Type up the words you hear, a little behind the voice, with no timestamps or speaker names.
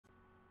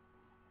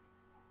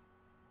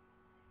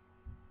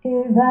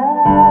If I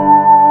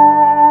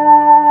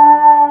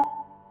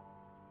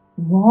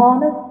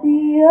wanna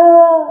see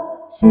a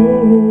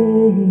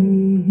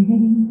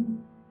change,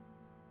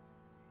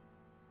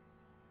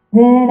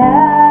 then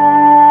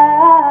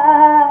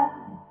I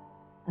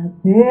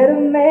better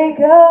make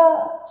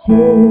a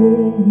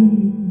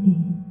change.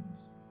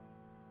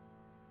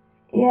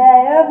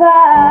 Yeah, if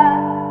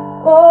I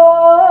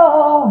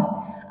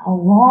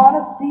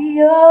wanna see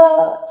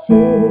a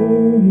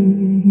change.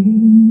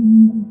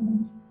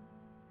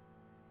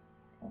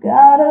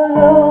 Gotta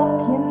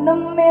look in the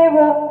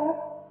mirror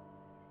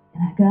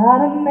and I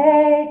gotta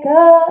make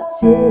a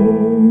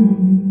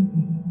change.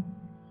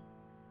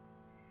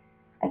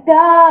 I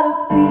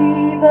gotta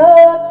be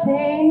the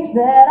change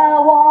that I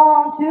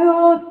want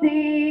to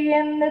see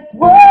in this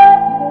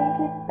world,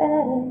 make it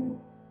better.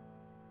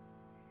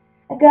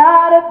 I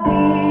gotta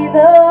be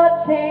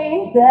the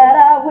change that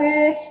I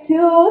wish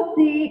to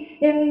see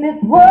in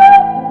this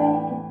world,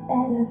 make it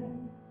better.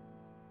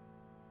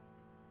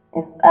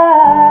 If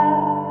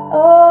I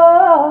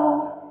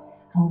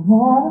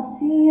wanna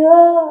see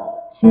a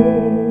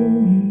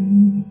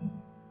change.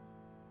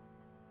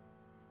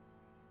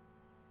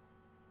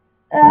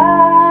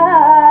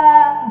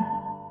 I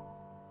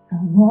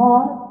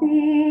wanna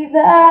be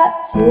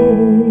that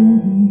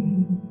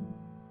change.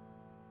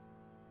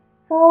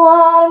 I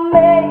wanna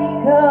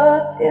make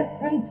a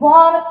difference,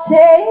 wanna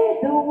change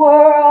the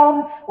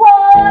world,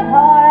 one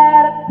heart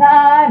at a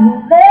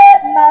time,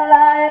 let my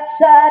light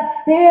shine.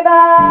 If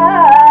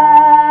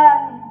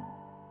I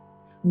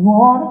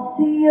wanna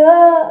see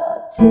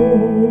a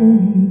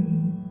change.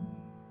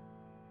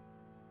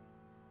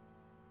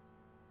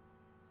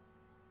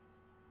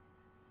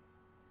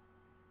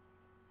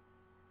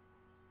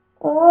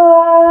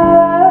 Oh,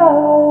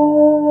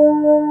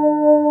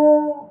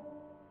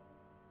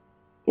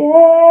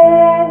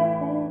 yeah,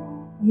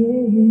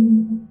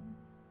 yeah.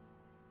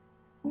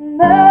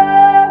 No,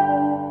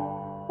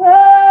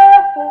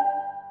 oh,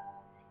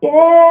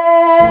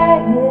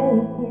 yeah,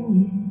 yeah,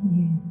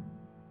 yeah.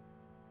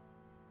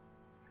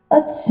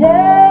 A change,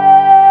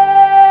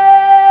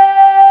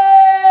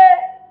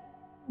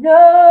 no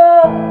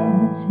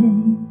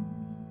change.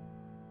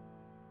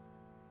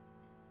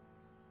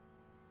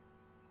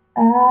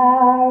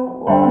 I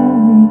wanna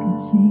make a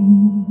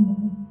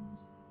change.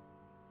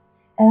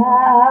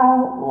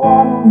 I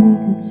wanna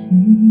make a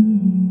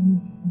change.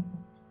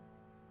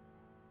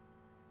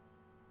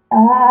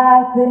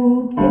 I've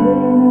been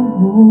given a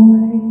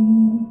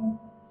voice.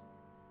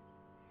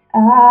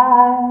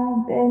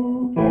 I've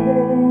been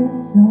given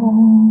a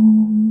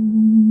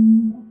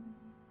song.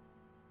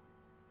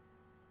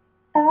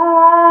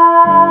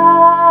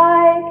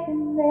 I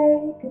can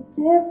make a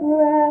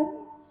difference.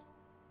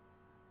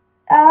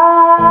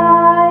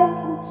 I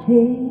can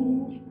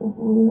change the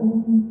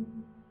world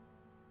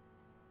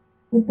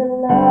with the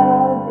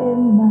love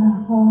in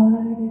my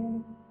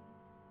heart.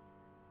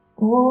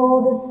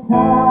 Oh, the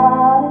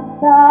sun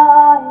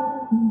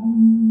inside of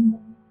me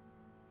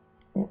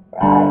that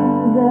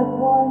brightens up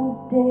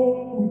one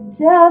day with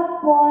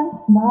just one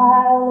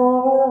smile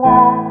or a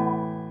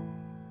laugh.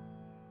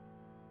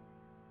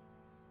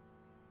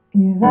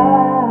 If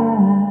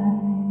I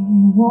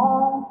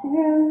want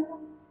to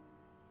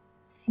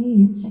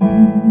see a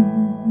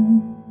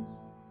change,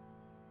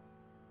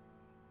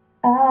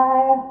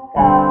 I've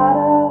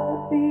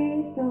gotta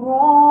be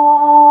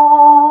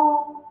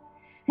strong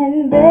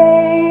and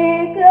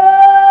make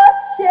a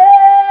change.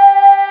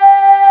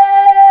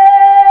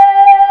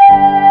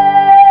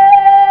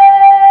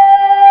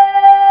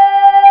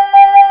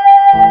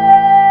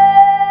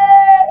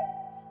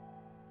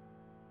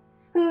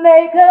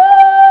 Make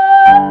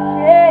a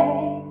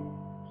change.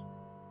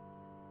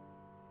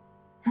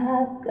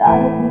 I've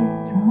gotta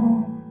be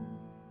strong.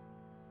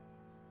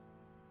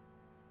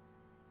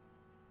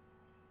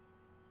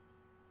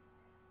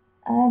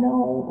 I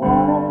don't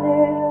wanna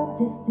live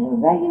just a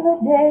regular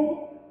day,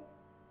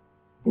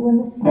 doing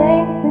the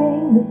same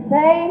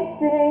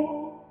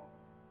thing.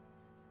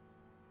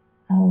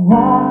 I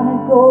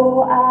wanna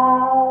go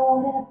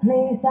out in a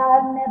place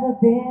I've never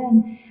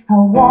been. I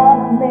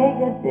wanna make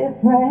a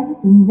difference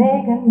and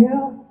make a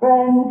new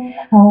friend.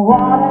 I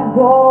wanna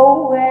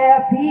go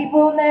where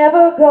people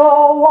never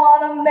go.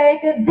 Wanna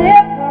make a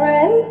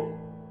difference.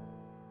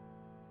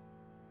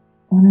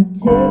 Wanna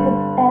take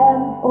a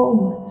stand for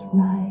what's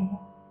right.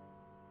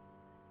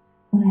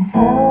 Wanna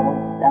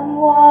help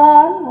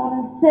someone,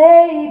 wanna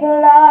save a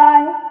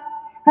life.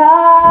 I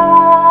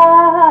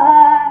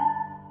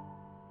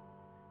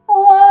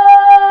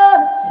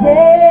wanna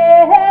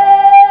change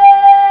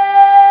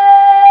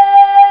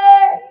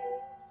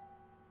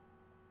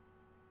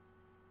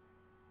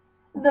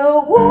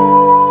the world.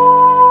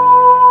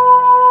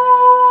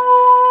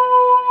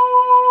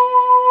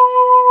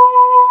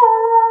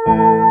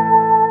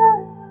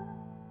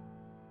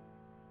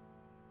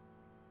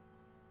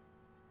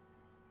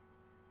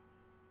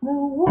 The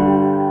world.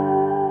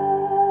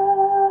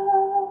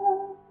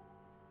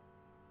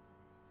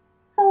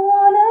 I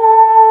wanna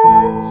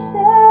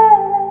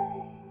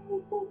change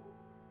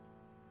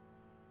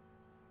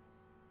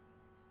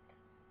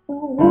the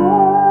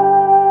world.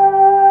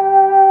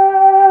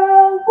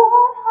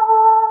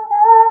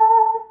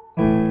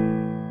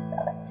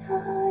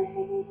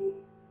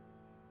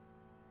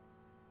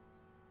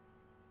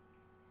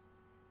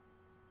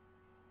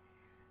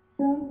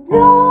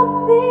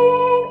 Don't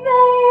think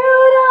that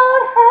you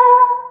don't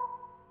have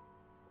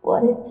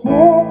what it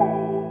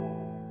takes.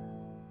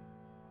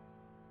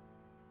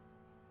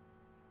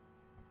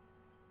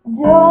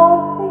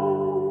 Don't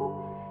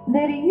think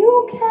that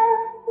you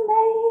can't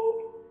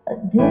make a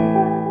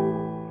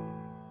difference.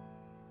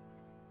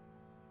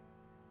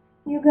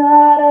 You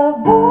got a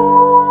voice,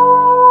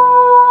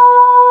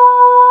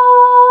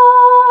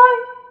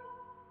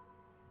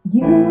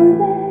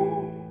 use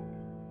it.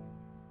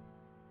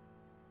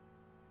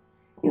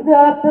 You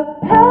got the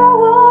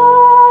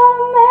power,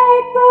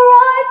 make the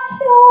right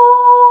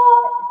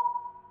choice.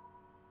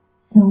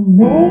 So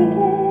make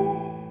it.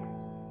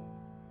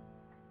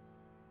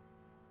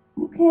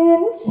 You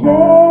can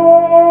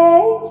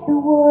change the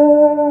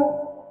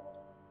world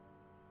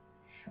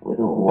with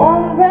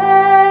one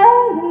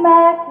random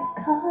act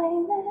of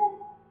kindness.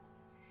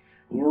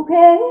 You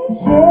can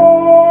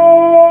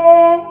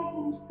change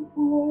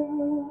the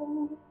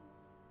world.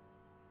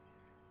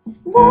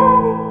 Just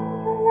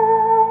letting the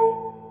light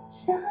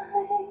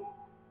shine.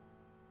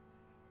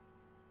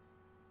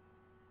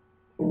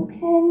 You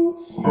can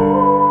change.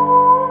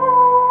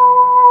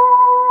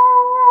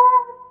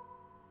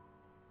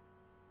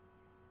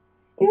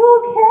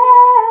 You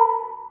can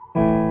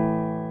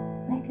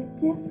make a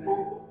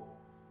difference.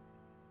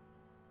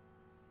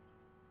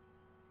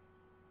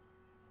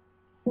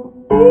 So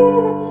be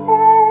the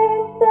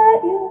change that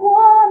you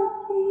want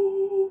to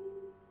see.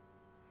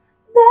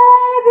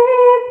 Baby,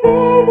 be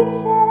the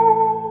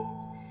change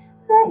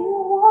that you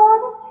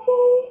want to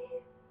see.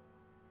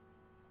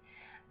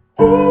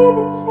 Be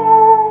the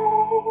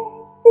change,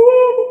 be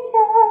the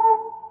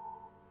change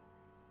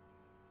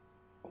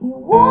you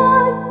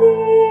want to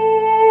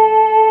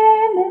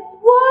see in this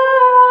world.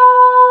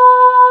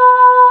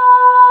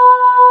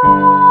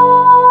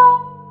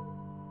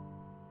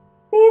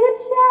 Be the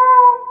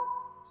change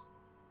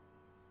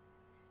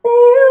that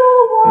you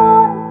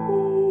want to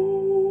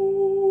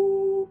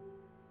see.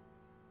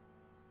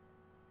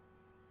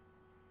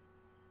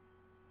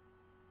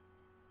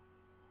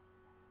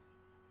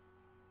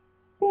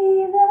 Be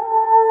the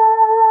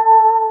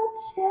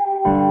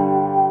change.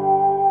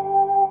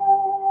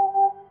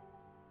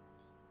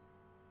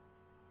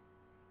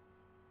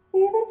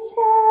 Be the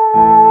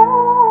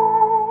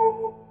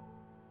change.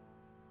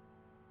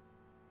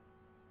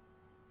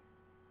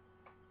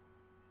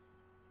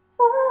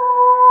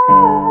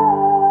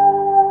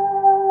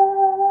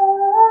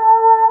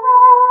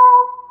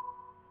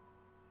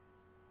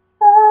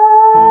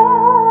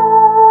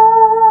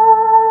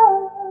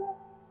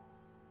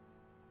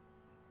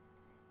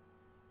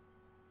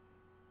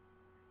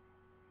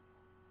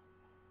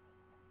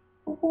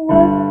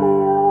 What do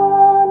you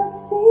want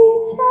to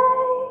see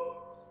change?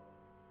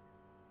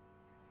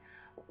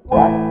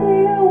 What do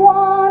you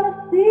want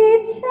to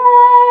see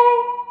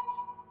change?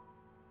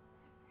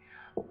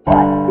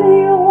 What do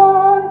you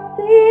want to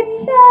see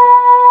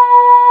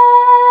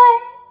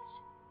change?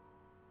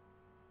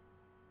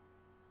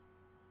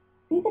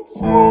 Be the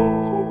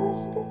change you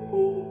wish to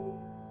see.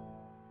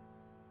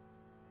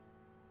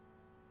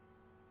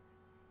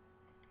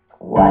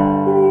 What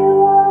do you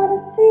want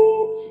to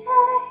see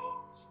change?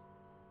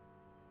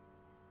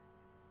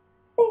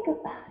 Think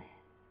about it.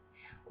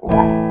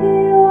 What do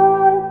you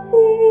want to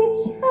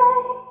see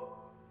change?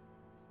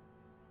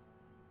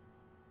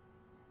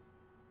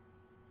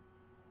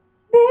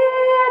 Be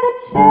the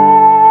change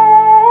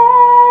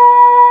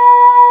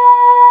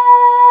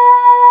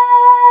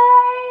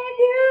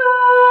you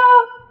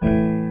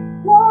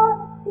want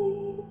to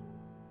see.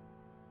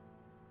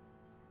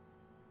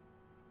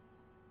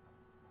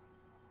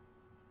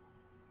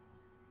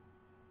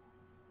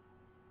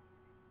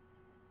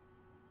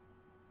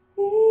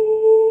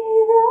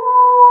 Be the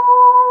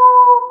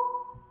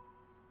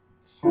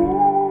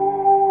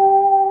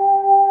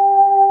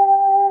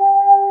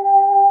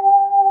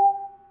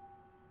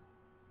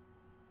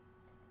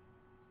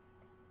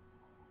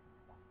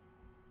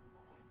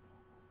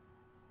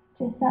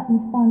just something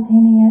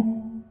spontaneous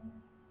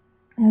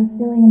I was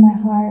feeling in my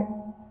heart,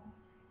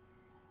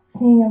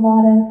 seeing a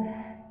lot of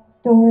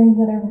stories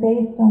that are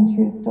based on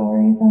true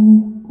stories, on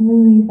these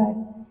movies I've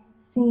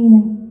seen,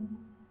 and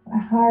my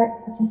heart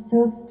was just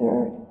so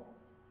stirred,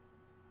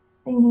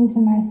 thinking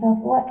to myself,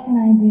 what can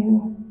I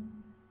do?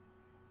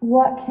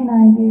 What can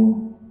I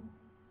do?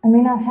 I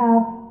may not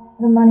have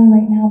the money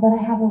right now, but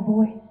I have a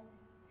voice.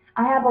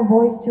 I have a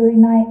voice to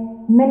ignite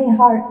many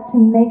hearts to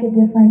make a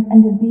difference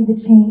and to be the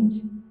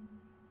change.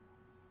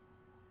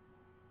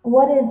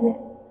 What is it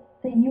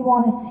that you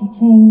want to see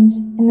change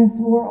in this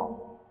world?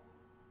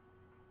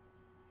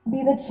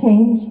 Be the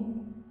change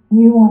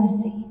you want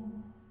to see.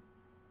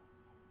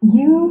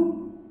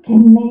 You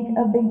can make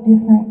a big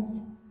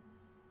difference.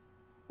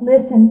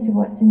 Listen to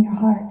what's in your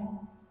heart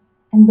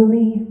and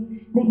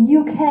believe that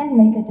you can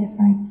make a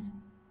difference.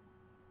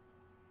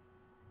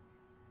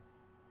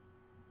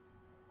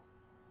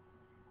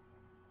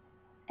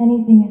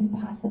 Anything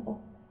is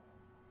possible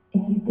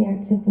if you dare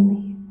to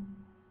believe.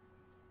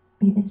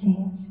 Be the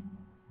change.